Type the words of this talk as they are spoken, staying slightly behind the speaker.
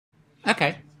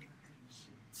Okay.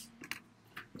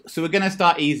 So we're going to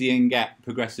start easy and get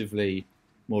progressively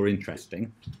more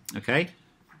interesting. Okay.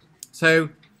 So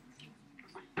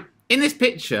in this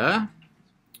picture,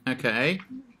 okay,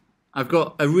 I've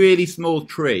got a really small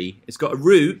tree. It's got a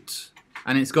root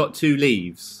and it's got 2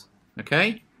 leaves.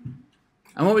 Okay.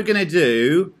 And what we're going to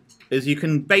do is you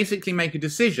can basically make a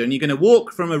decision. You're going to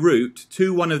walk from a root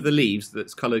to one of the leaves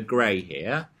that's coloured grey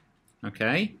here.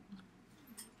 Okay.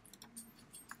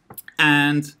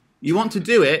 And you want to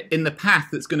do it in the path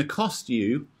that's going to cost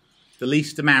you the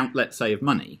least amount, let's say, of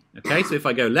money. Okay, so if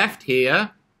I go left here,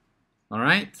 all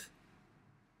right,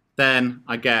 then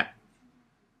I get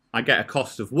a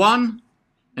cost of 1.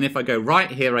 And if I go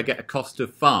right here, I get a cost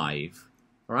of 5.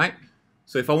 All right,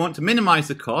 so if I want to minimize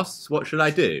the costs, what should I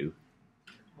do?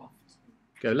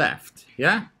 Go left,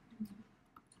 yeah?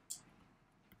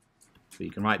 So you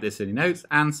can write this in your notes.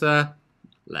 Answer,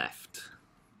 left.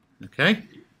 Okay?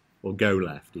 Or go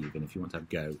left, even, if you want to have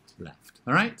go left.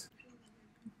 All right?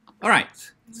 All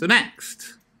right. So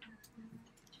next.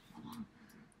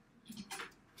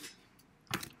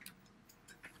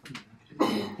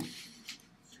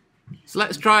 So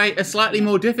let's try a slightly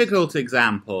more difficult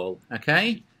example.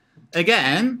 Okay?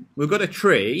 Again, we've got a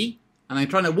tree, and I'm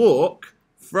trying to walk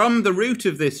from the root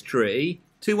of this tree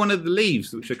to one of the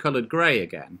leaves, which are coloured grey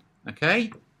again.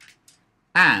 Okay?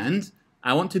 And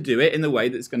I want to do it in the way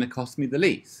that's going to cost me the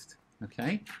least.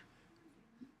 Okay,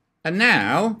 and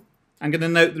now I'm going to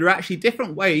note there are actually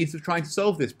different ways of trying to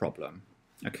solve this problem.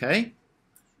 Okay,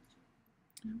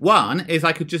 one is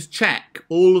I could just check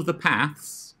all of the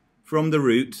paths from the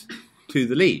root to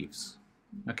the leaves.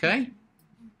 Okay,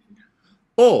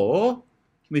 or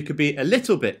we could be a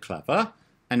little bit clever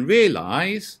and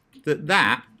realize that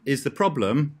that is the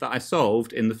problem that I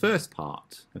solved in the first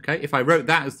part. Okay, if I wrote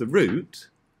that as the root,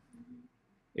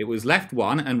 it was left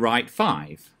 1 and right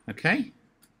 5. Okay?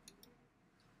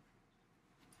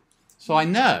 So I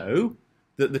know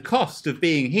that the cost of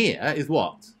being here is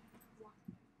what?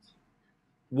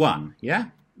 1, yeah?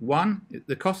 1.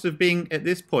 The cost of being at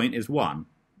this point is 1.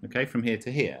 Okay, from here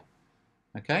to here.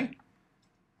 Okay?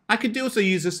 I could also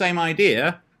use the same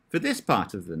idea for this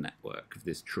part of the network, of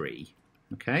this tree.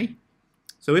 Okay?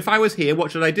 So if I was here,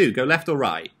 what should I do? Go left or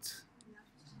right?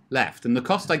 Left. And the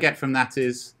cost I get from that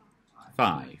is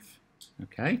 5.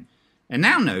 Okay? And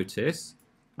now notice,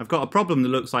 I've got a problem that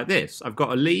looks like this. I've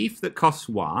got a leaf that costs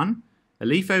 1, a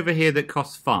leaf over here that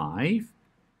costs 5,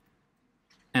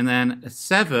 and then a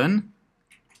 7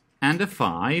 and a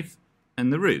 5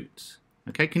 and the root.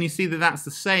 Okay, can you see that that's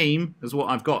the same as what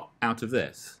I've got out of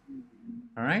this?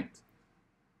 All right?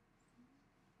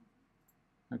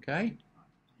 Okay?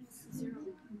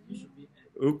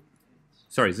 Oop.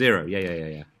 Sorry, 0.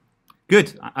 Yeah.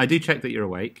 Good. I do check that you're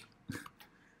awake.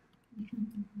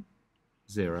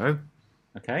 0.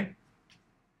 Okay.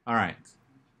 All right.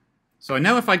 So I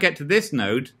know if I get to this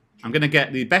node, I'm going to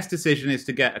get the best decision is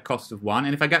to get a cost of 1.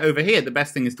 And if I get over here, the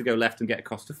best thing is to go left and get a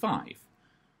cost of 5.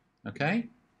 Okay.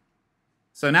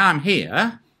 So now I'm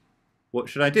here. What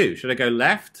should I do? Should I go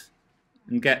left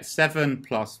and get 7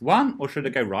 plus 1? Or should I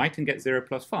go right and get 0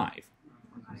 plus 5?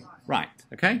 Right.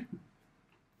 Okay.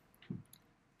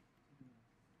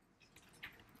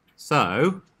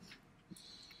 So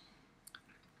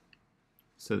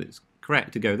it's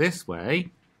correct to go this way.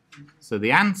 So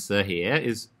the answer here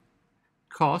is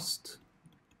cost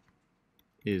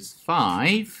is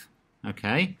 5.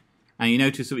 Okay. And you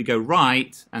notice that we go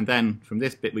right, and then from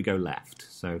this bit we go left.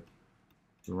 So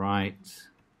right,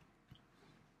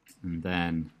 and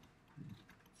then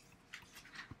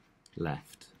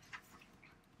left.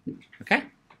 Okay?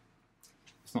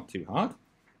 It's not too hard.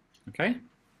 Okay?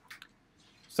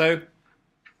 So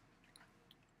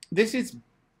this is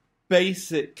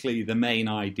basically the main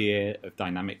idea of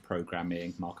dynamic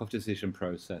programming, Markov decision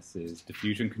processes,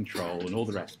 diffusion control, and all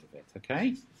the rest of it,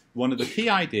 okay? One of the key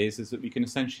ideas is that we can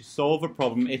essentially solve a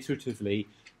problem iteratively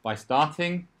by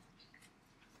starting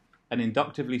and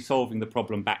inductively solving the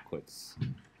problem backwards,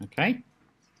 okay?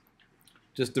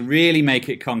 Just to really make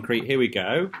it concrete, here we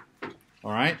go,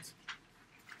 all right?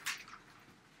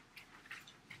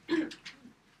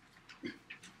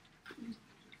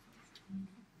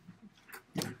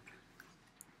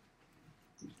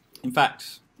 In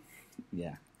fact,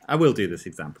 yeah, I will do this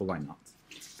example, why not?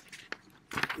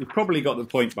 We've probably got the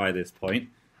point by this point,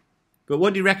 but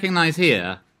what do you recognize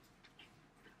here?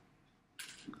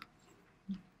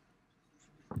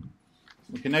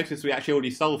 We can notice we actually already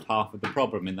solved half of the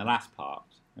problem in the last part,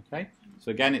 okay?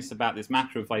 So again, it's about this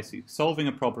matter of basically solving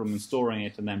a problem and storing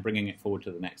it and then bringing it forward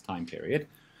to the next time period,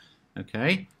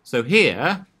 okay? So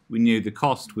here, we knew the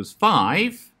cost was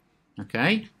 5,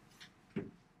 okay?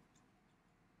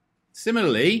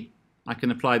 Similarly, I can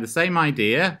apply the same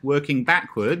idea working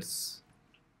backwards.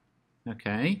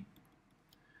 Okay.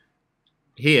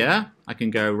 Here, I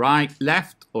can go right,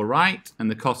 left, or right,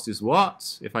 and the cost is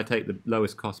what? If I take the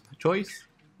lowest cost per choice,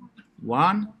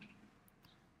 1.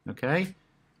 Okay.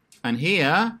 And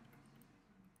here,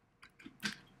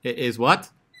 it is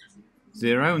what?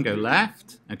 0, and go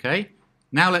left. Okay.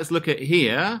 Now let's look at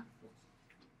here.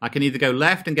 I can either go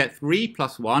left and get 3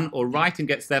 plus 1, or right and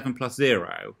get 7 plus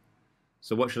 0.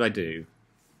 So what should I do?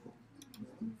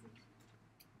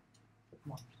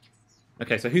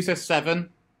 Okay, so who says 7?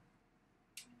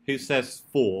 Who says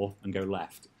 4 and go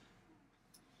left?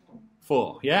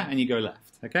 4, yeah? And you go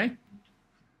left, okay?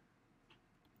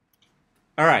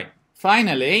 All right,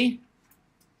 finally,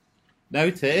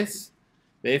 notice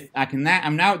if I'm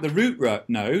now at the root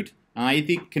node, and I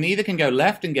can go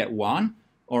left and get 1,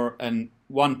 or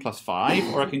 1 plus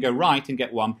 5, or I can go right and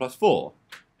get 1 plus 4,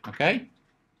 okay?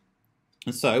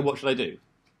 And so, what should I do?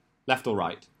 Left or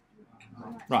right?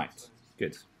 Right,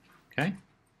 good, okay?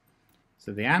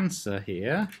 So the answer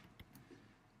here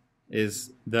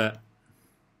is that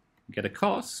we get a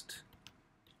cost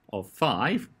of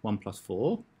 5, 1 plus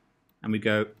 4, and we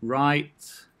go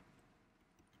right,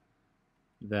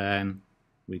 then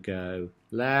we go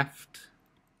left,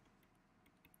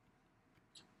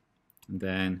 and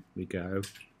then we go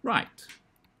right.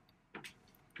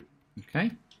 Okay?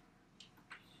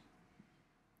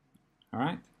 All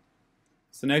right?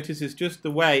 So notice it's just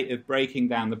the way of breaking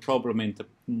down the problem into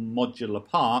modular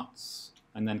parts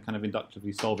and then kind of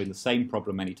inductively solving the same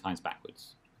problem many times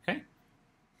backwards. Okay?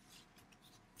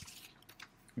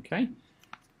 Okay?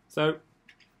 So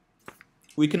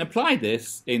we can apply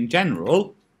this in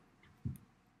general.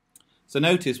 So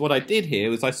notice what I did here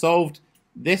was I solved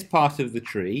this part of the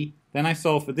tree, then I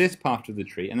solved for this part of the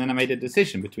tree, and then I made a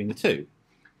decision between the two.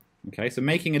 Okay, so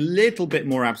making a little bit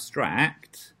more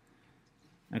abstract,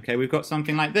 okay, we've got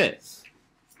something like this.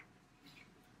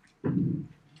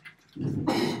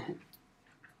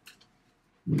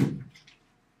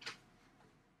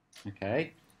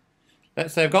 Okay,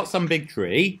 let's say I've got some big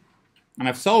tree, and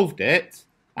I've solved it,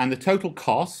 and the total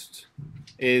cost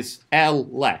is L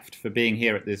left for being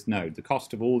here at this node. The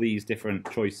cost of all these different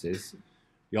choices,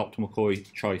 the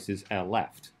optimal choice is L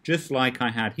left. Just like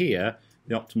I had here,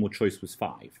 the optimal choice was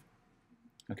 5.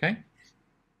 Okay?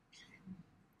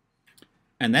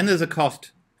 And then there's a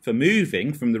cost for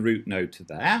moving from the root node to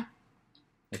there.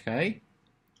 Okay?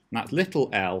 And that's little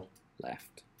l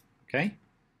left. Okay?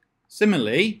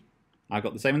 Similarly, I've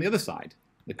got the same on the other side.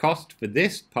 The cost for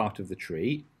this part of the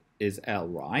tree is L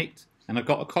right, and I've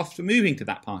got a cost for moving to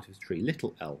that part of the tree,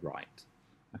 little l right.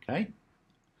 Okay?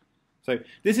 So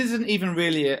this isn't even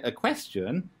really a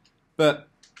question, but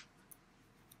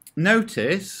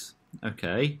notice,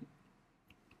 okay,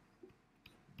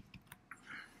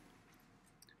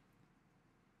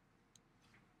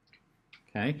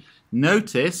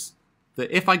 notice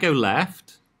that if I go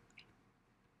left,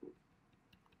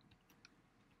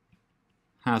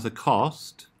 has a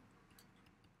cost,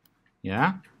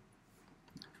 yeah,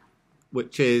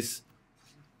 which is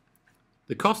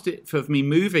the cost of me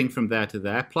moving from there to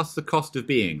there plus the cost of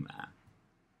being there.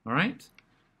 All right?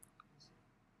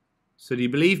 So do you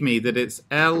believe me that it's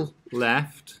L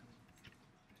left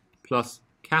plus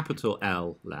capital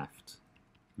L left?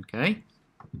 Okay?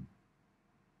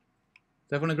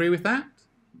 Does everyone agree with that?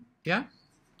 Yeah?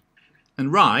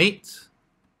 And right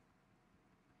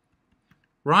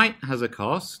has a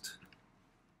cost.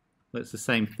 That's the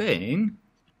same thing.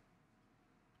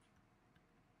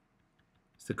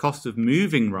 It's the cost of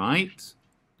moving right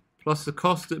plus the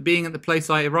cost of being at the place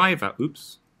I arrive at.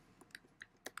 Oops.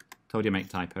 Told you to make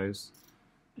typos.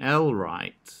 L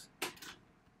right.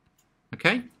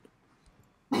 Okay?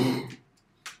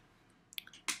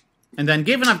 And then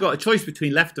given I've got a choice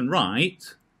between left and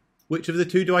right, which of the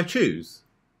two do I choose?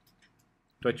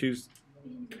 Do I choose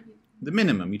the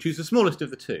minimum? You choose the smallest of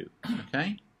the two.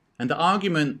 Okay? And the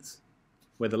argument,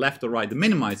 whether left or right, the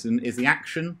minimizer is the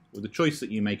action or the choice that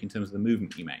you make in terms of the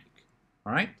movement you make.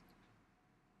 All right?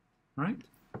 All right?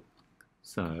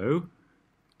 So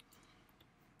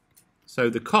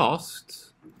the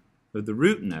cost of the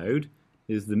root node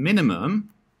is the minimum,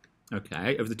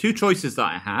 okay, of the two choices that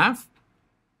I have.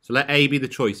 So let A be the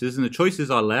choices, and the choices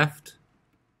are left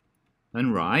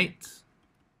and right.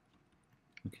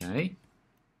 Okay.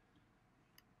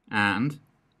 And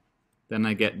then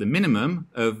I get the minimum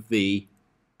of the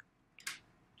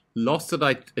loss that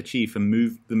I achieve from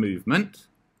the movement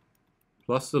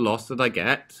plus the loss that I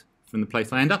get from the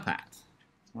place I end up at.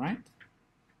 All right?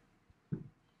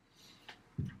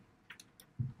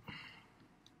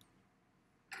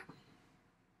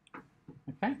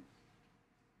 Okay.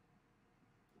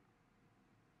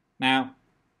 Now,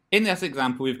 in this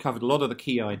example, we've covered a lot of the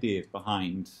key ideas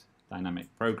behind dynamic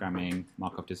programming,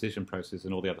 Markov decision process,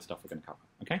 and all the other stuff we're going to cover.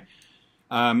 Okay.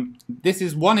 This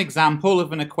is one example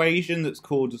of an equation that's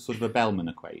called sort of a Bellman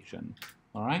equation.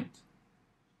 All right.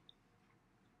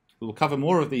 We'll cover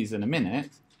more of these in a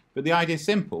minute, but the idea is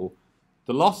simple.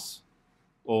 The loss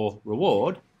or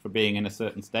reward for being in a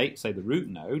certain state, say the root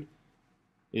node,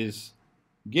 is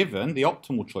given, the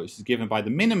optimal choice is given by the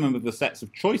minimum of the sets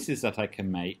of choices that I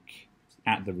can make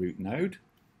at the root node,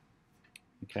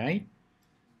 okay,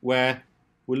 where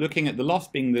we're looking at the loss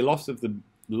being the loss of the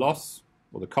loss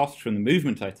or the cost from the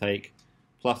movement I take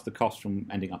plus the cost from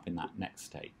ending up in that next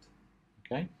state,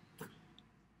 okay.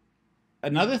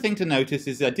 Another thing to notice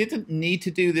is I didn't need to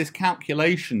do this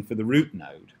calculation for the root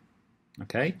node,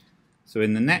 okay. So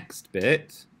in the next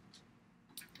bit,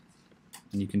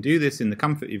 and you can do this in the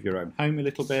comfort of your own home a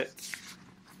little bit,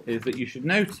 is that you should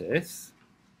notice,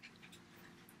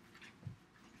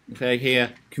 okay,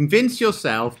 here, convince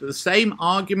yourself that the same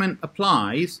argument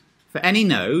applies for any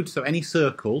node, so any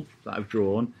circle that I've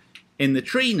drawn, in the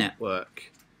tree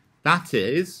network. That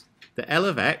is, that L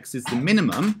of x is the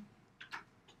minimum,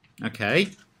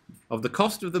 okay, of the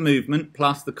cost of the movement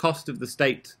plus the cost of the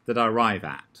state that I arrive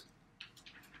at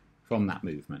from that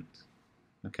movement,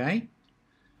 okay?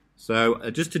 So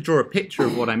just to draw a picture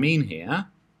of what I mean here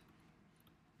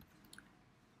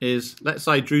is, let's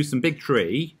say I drew some big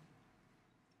tree.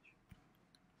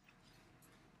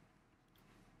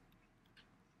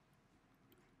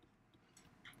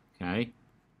 Okay.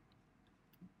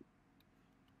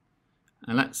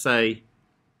 And let's say,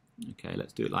 okay,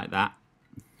 let's do it like that.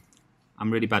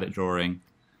 I'm really bad at drawing.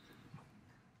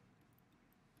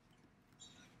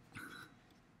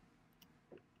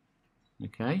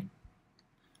 Okay.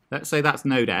 Let's say that's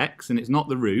node X, and it's not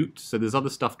the root, so there's other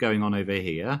stuff going on over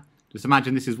here. Just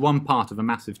imagine this is one part of a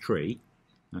massive tree.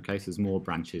 Okay, so there's more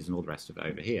branches and all the rest of it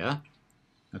over here.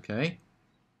 Okay.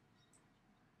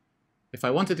 If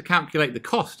I wanted to calculate the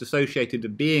cost associated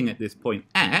with being at this point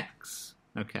X,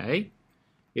 okay,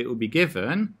 it will be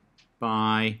given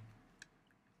by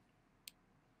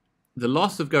the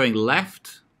loss of going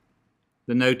left,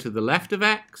 the node to the left of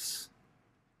X,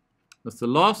 that's the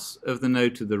loss of the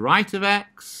node to the right of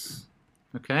X,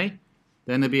 okay?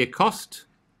 Then there'll be a cost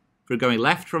for going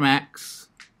left from X,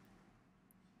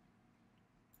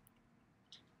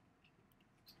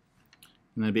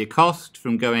 and there'll be a cost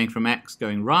from X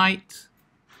going right,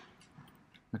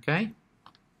 okay?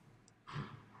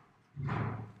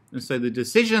 And so the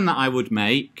decision that I would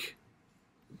make,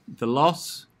 the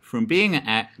loss from being at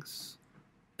X,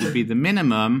 would be the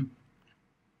minimum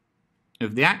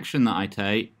of the action that I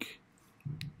take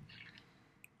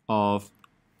of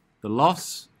the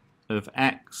loss of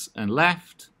X and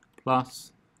left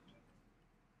plus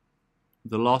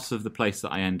the loss of the place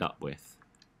that I end up with,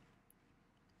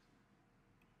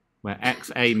 where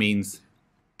XA means,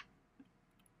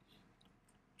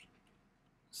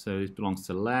 so this belongs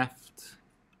to left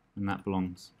and that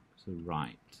belongs to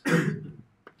right.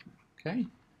 Okay,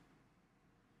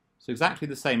 so exactly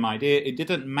the same idea. It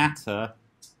didn't matter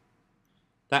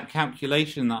that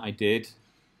calculation that I did,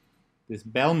 this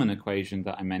Bellman equation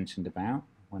that I mentioned about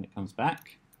when it comes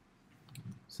back.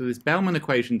 So this Bellman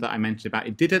equation that I mentioned about,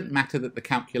 it didn't matter that the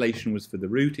calculation was for the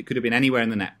root. It could have been anywhere in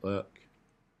the network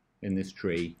in this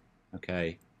tree.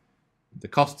 Okay, the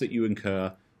cost that you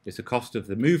incur is the cost of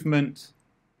the movement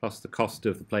plus the cost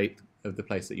of the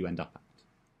place that you end up at.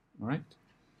 All right.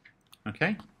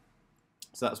 Okay.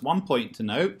 So that's one point to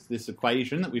note, this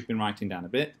equation that we've been writing down a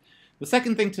bit. The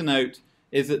second thing to note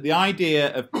is that the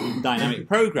idea of dynamic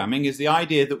programming is the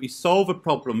idea that we solve a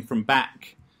problem from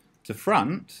back to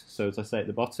front. So as I say at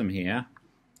the bottom here,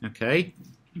 okay,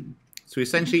 so we're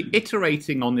essentially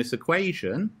iterating on this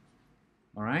equation,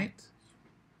 all right,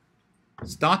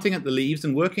 starting at the leaves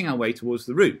and working our way towards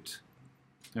the root,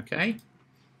 okay.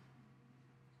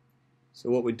 So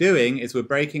what we're doing is we're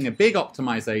breaking a big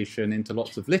optimization into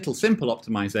lots of little simple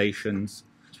optimizations,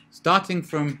 starting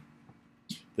from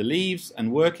the leaves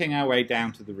and working our way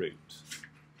down to the root.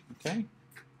 Okay?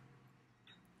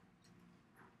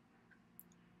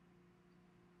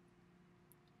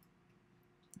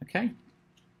 Okay?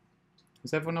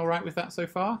 Is everyone all right with that so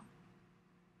far?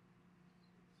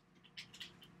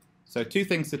 So two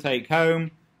things to take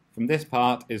home from this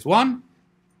part is one,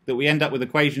 that we end up with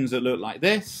equations that look like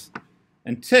this,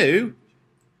 and two,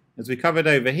 as we covered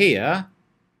over here,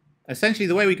 essentially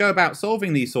the way we go about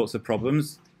solving these sorts of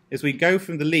problems is we go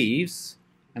from the leaves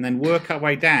and then work our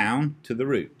way down to the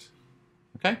root.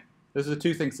 Okay? Those are the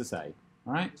two things to say.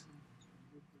 All right?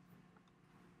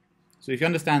 So if you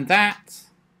understand that,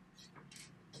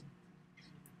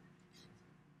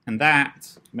 And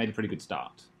that made a pretty good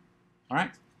start. All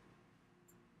right?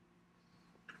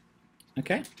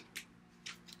 Okay.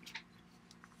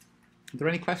 Are there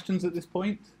any questions at this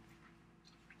point?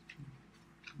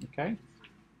 Okay.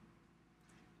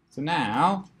 So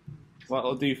now, what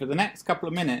I'll do for the next couple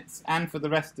of minutes and for the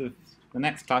rest of the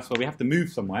next class where we have to move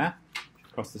somewhere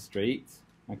across the street,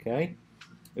 okay,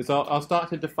 is I'll start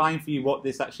to define for you what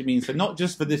this actually means. So not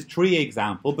just for this tree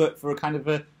example, but for a kind of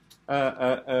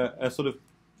a sort of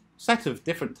set of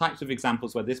different types of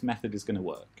examples where this method is going to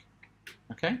work.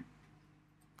 Okay?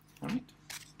 All right.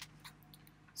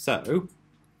 So